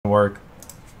work.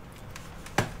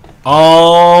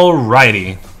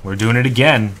 Alrighty. We're doing it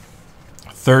again.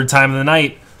 Third time of the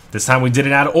night. This time we did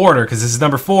it out of order because this is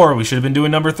number 4. We should have been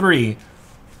doing number 3.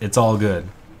 It's all good.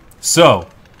 So,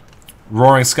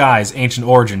 Roaring Skies, Ancient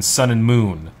Origins, Sun and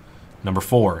Moon. Number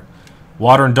 4.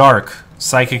 Water and Dark,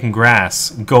 Psychic and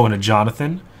Grass, going to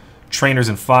Jonathan. Trainers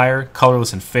and Fire,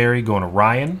 Colorless and Fairy, going to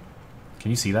Ryan. Can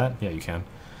you see that? Yeah, you can.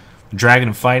 Dragon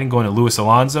and Fighting, going to Luis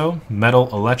Alonso. Metal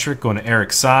Electric, going to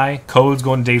Eric Sy. Codes,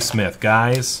 going to Dave Smith.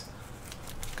 Guys,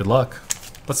 good luck.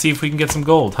 Let's see if we can get some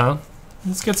gold, huh?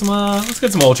 Let's get some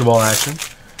Ultra Ball action.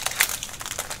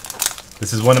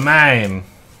 This is one of mine.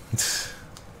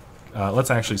 Let's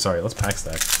pack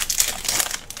stack.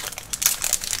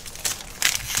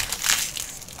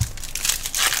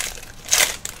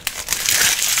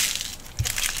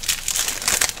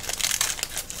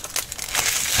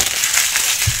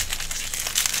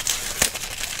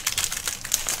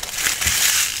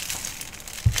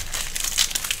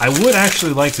 I would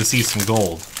actually like to see some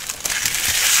gold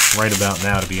right about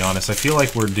now, to be honest. I feel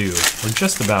like we're due. We're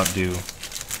just about due.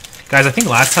 Guys, I think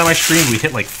last time I streamed we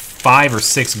hit like 5 or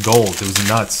 6 golds. It was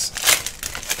nuts.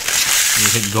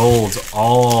 We hit golds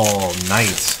all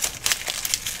night.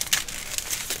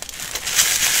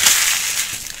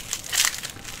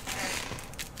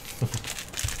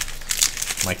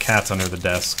 My cat's under the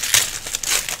desk.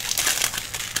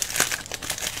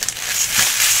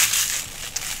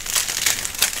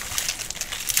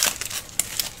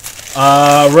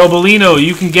 Robolino,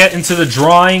 you can get into the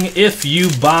drawing if you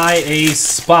buy a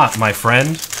spot, my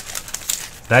friend.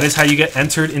 That is how you get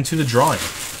entered into the drawing.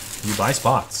 You buy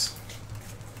spots.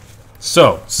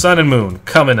 So, Sun and Moon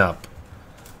coming up.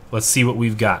 Let's see what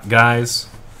we've got, guys.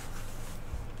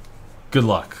 Good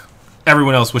luck.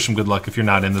 Everyone else, wish them good luck if you're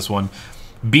not in this one.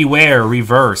 Beware,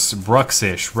 Reverse,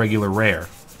 Bruxish, Regular Rare.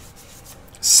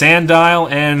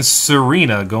 Sandile and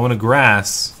Serena going to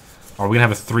Grass. Are we going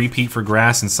to have a 3-peat for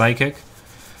Grass and Psychic?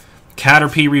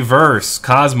 Caterpie Reverse,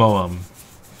 Cosmoem.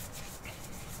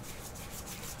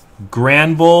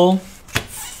 Granbull.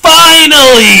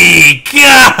 Finally!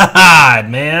 God,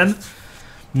 man.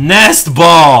 Nest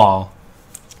Ball.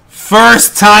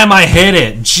 First time I hit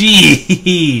it.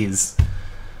 Jeez.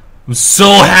 I'm so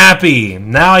happy.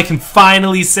 Now I can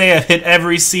finally say I've hit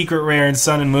every secret rare in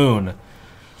Sun and Moon.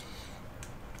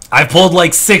 I pulled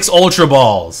like 6 Ultra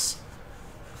Balls.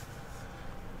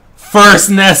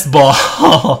 First Nest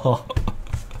Ball.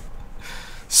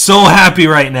 So happy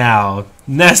right now.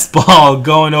 Nest Ball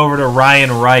going over to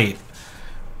Ryan Wright.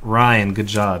 Ryan, good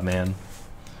job, man.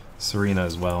 Serena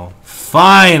as well.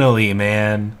 Finally,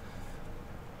 man.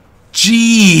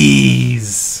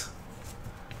 Jeez.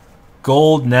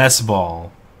 Gold Nest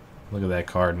Ball. Look at that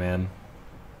card, man.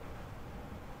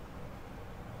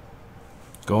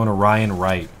 Going to Ryan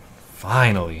Wright.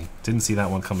 Finally. Didn't see that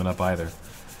one coming up either.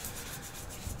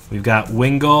 We've got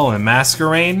Wingull and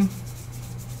Masquerain.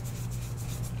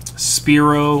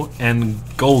 Spearow and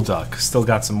Golduck. Still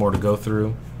got some more to go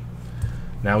through.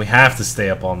 Now we have to stay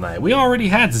up all night. We already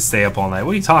had to stay up all night.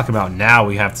 What are you talking about? Now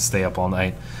we have to stay up all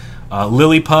night.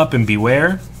 Lillipup and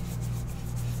Beware.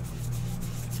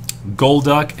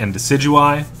 Golduck and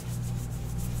Decidueye.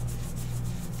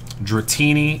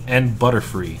 Dratini and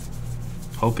Butterfree.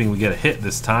 Hoping we get a hit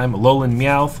this time. Alolan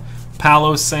Meowth.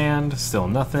 Palosand. Still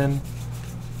nothing.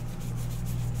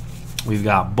 We've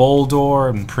got Boldor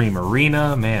and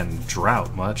Primarina. Man,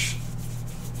 drought much.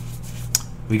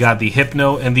 We got the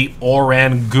Hypno and the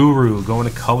Oranguru going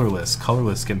to Colorless.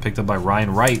 Colorless getting picked up by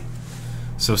Ryan Wright.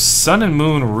 So Sun and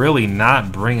Moon really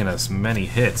not bringing us many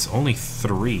hits. Only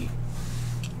 3.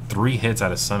 3 hits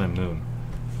out of Sun and Moon.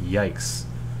 Yikes.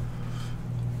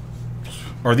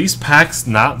 Are these packs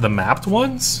not the mapped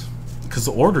ones? Because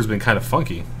the order's been kind of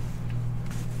funky.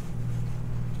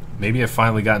 Maybe I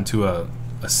finally got into a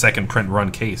second print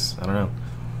run case. I don't know.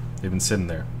 They've been sitting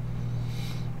there.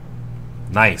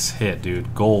 Nice hit,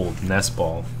 dude. Gold Nest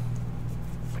Ball.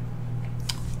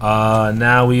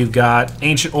 Now we've got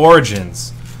Ancient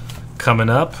Origins coming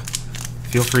up.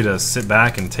 Feel free to sit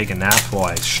back and take a nap while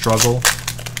I struggle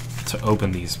to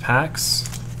open these packs.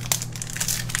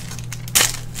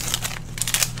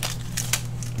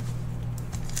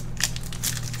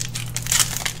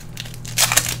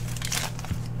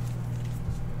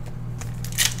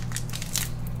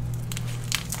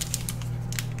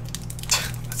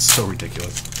 So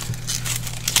ridiculous.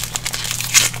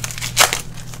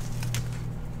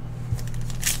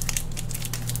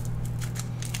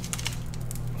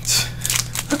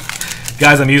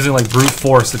 Guys, I'm using like brute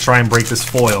force to try and break this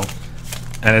foil,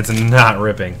 and it's not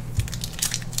ripping.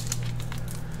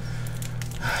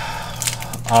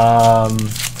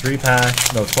 3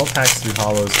 packs. No, 12 packs, 3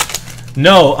 hollows.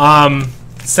 No,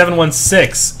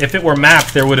 716. If it were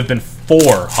mapped, there would have been 4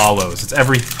 hollows. It's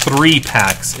every 3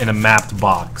 packs in a mapped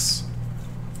box.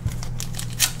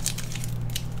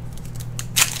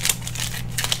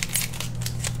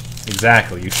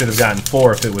 Exactly. You should have gotten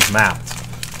 4 if it was mapped.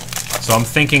 So I'm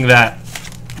thinking that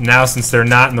now, since they're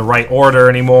not in the right order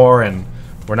anymore and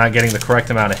we're not getting the correct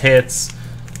amount of hits,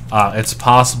 it's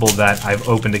possible that I've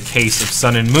opened a case of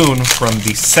Sun and Moon from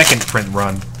the second print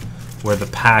run where the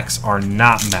packs are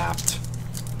not mapped.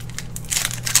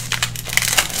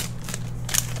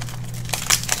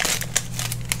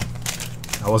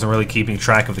 I wasn't really keeping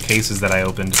track of the cases that I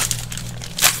opened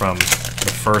from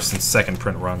the first and second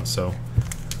print run, so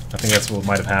I think that's what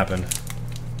might have happened.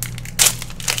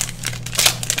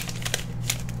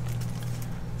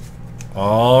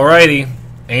 Alrighty.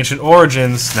 Ancient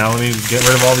Origins. Now let me get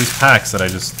rid of all these packs that I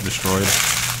just destroyed.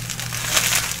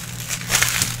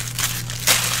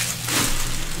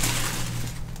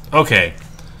 Okay.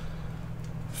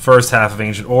 First half of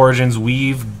Ancient Origins,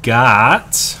 we've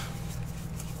got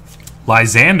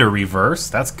Lysander Reverse.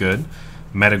 That's good.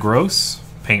 Metagross.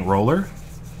 Paint Roller.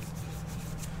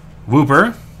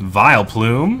 Wooper.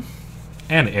 Vileplume.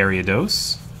 And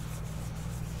Ariados.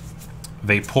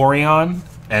 Vaporeon.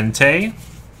 Entei.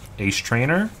 Ace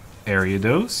Trainer.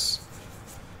 Ariados.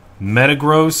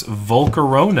 Metagross.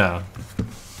 Volcarona.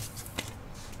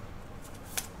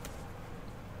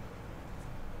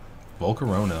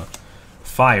 Volcarona.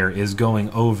 Fire is going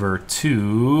over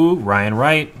to Ryan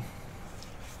Wright.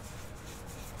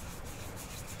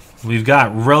 We've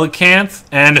got Relicanth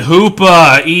and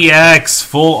Hoopa EX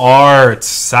full art.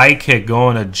 Psychic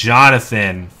going to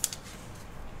Jonathan.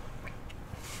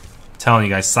 I'm telling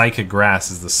you guys, Psychic Grass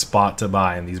is the spot to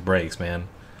buy in these breaks, man.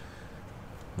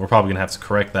 We're probably going to have to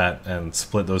correct that and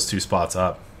split those 2 spots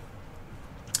up.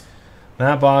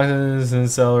 That boxes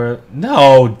and seller.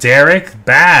 No, Derek,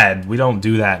 bad. We don't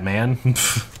do that, man.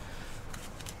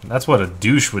 That's what a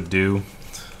douche would do.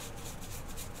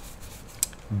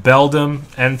 Beldum,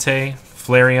 Entei,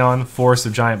 Flareon, Forest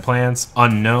of Giant Plants,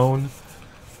 Unknown,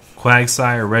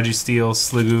 Quagsire, Registeel,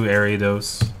 Sliggoo,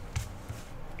 Ariados.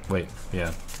 Wait,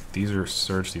 yeah. These are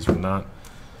searched, these are not.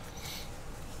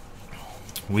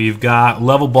 We've got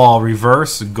Level Ball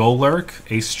Reverse, Golurk,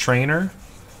 Ace Trainer.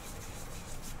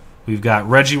 We've got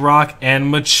Regirock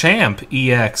and Machamp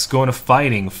EX going to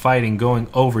Fighting. Fighting going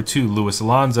over to Luis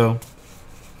Alonso.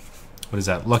 What is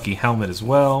that? Lucky Helmet as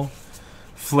well.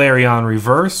 Flareon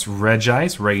Reverse,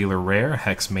 Regice, Regular Rare,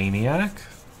 Hex Maniac.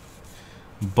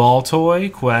 Baltoy,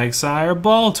 Quagsire,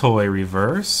 Baltoy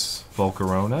Reverse,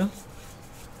 Volcarona.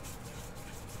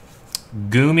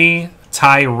 Goomy,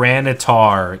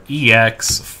 Tyranitar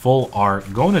EX, full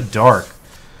art. Going to Dark.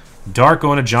 Dark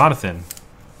going to Jonathan.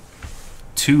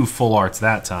 2 full arts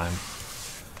that time.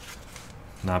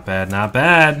 Not bad, not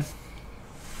bad.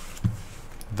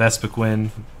 Vespiquen,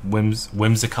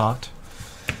 Whimsicott.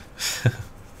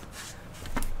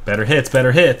 Better hits,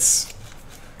 better hits.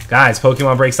 Guys,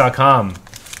 PokemonBreaks.com.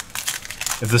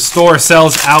 If the store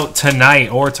sells out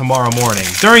tonight or tomorrow morning,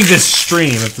 during this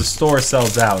stream, if the store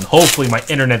sells out, and hopefully my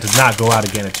internet does not go out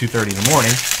again at 2:30 in the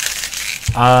morning,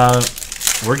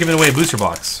 we're giving away a booster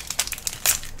box.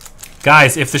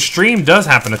 Guys, if the stream does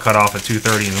happen to cut off at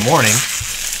 2:30 in the morning,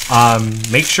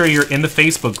 make sure you're in the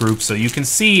Facebook group so you can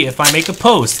see if I make a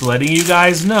post letting you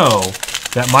guys know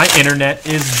that my internet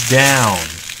is down.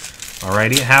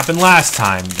 Alrighty, it happened last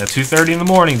time. At 2:30 in the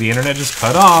morning, the internet just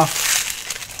cut off.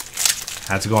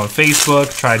 Had to go on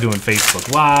Facebook, try doing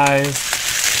Facebook Live.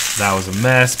 That was a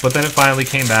mess, but then it finally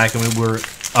came back and we were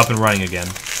up and running again.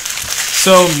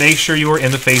 So make sure you are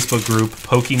in the Facebook group,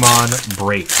 Pokemon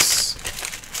Breaks,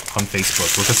 on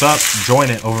Facebook. Look us up, join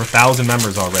it, over 1,000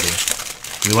 members already.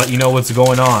 We let you know what's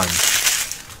going on.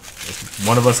 If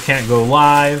one of us can't go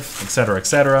live, etc.,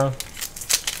 etc.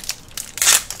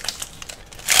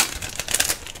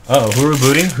 Uh-oh, who are we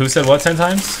booting? Who said what 10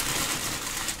 times?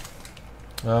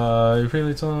 You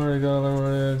previously told me to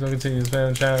go, don't continue to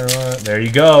spam chat or what? There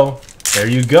you go. There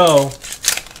you go.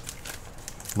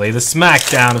 Lay the smack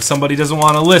down if somebody doesn't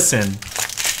want to listen.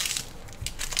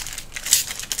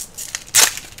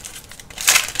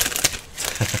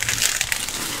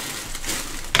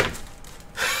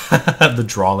 The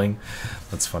drawling.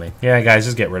 That's funny. Yeah, guys,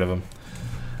 just get rid of him.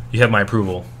 You have my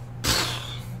approval.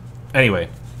 Anyway.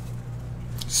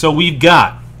 So we've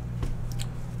got,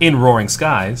 in Roaring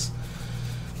Skies,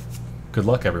 good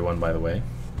luck everyone, by the way,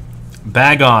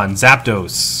 Bagon,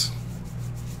 Zapdos,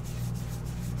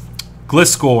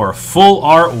 Gliscor, Full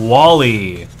Art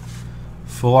Wally.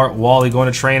 Full Art Wally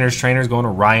going to Trainers. Trainers going to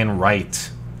Ryan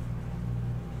Wright.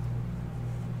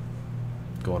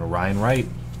 Going Ryan Wright.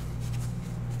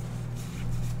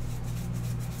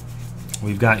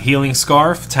 We've got Healing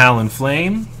Scarf,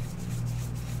 Talonflame,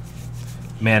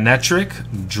 Manectric,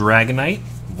 Dragonite,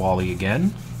 Wally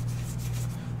again,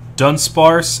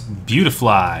 Dunsparce,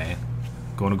 Beautifly,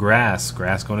 going to Grass,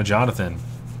 Grass going to Jonathan,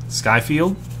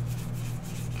 Skyfield,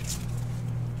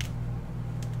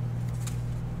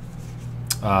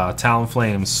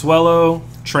 Talonflame, Swellow,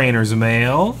 Trainer's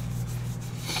Mail,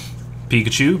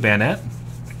 Pikachu, Banette,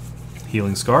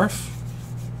 Healing Scarf,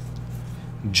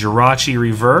 Jirachi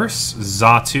Reverse,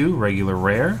 Xatu, regular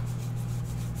rare,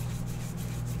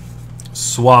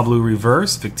 Swablu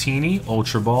Reverse, Victini,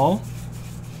 Ultra Ball,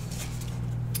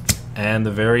 and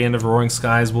the very end of Roaring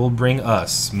Skies will bring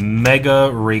us Mega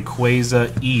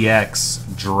Rayquaza EX,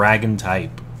 Dragon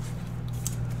type.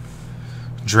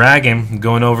 Dragon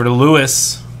going over to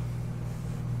Lewis.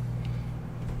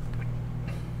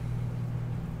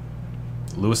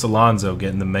 Luis Alonso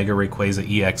getting the Mega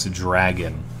Rayquaza EX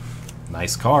Dragon.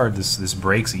 Nice card. This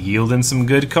breaks yielding some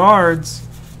good cards.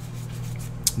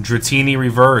 Dratini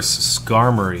Reverse,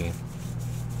 Skarmory,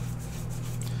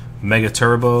 Mega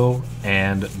Turbo,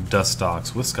 and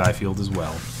Dustox with Skyfield as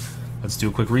well. Let's do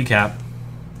a quick recap.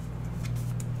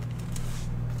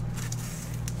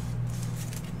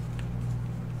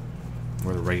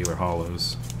 Or the regular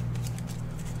holos.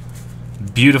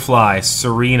 Beautifly,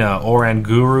 Serena,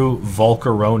 Oranguru,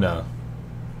 Volcarona.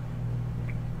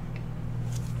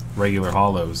 Regular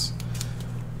holos.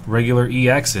 Regular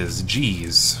EXs,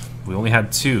 geez. We only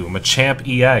had 2. Machamp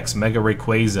EX, Mega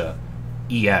Rayquaza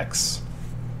EX.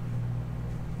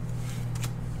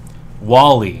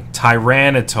 Wally,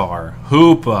 Tyranitar,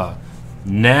 Hoopa,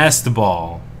 Nest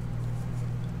Ball.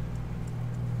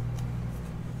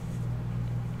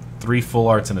 3 full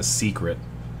arts and a secret.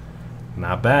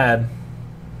 Not bad.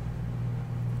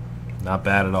 Not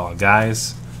bad at all.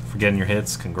 Guys, for getting your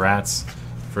hits, congrats.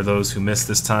 For those who missed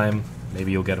this time,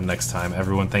 maybe you'll get them next time.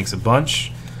 Everyone, thanks a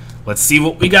bunch. Let's see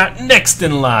what we got next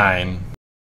in line.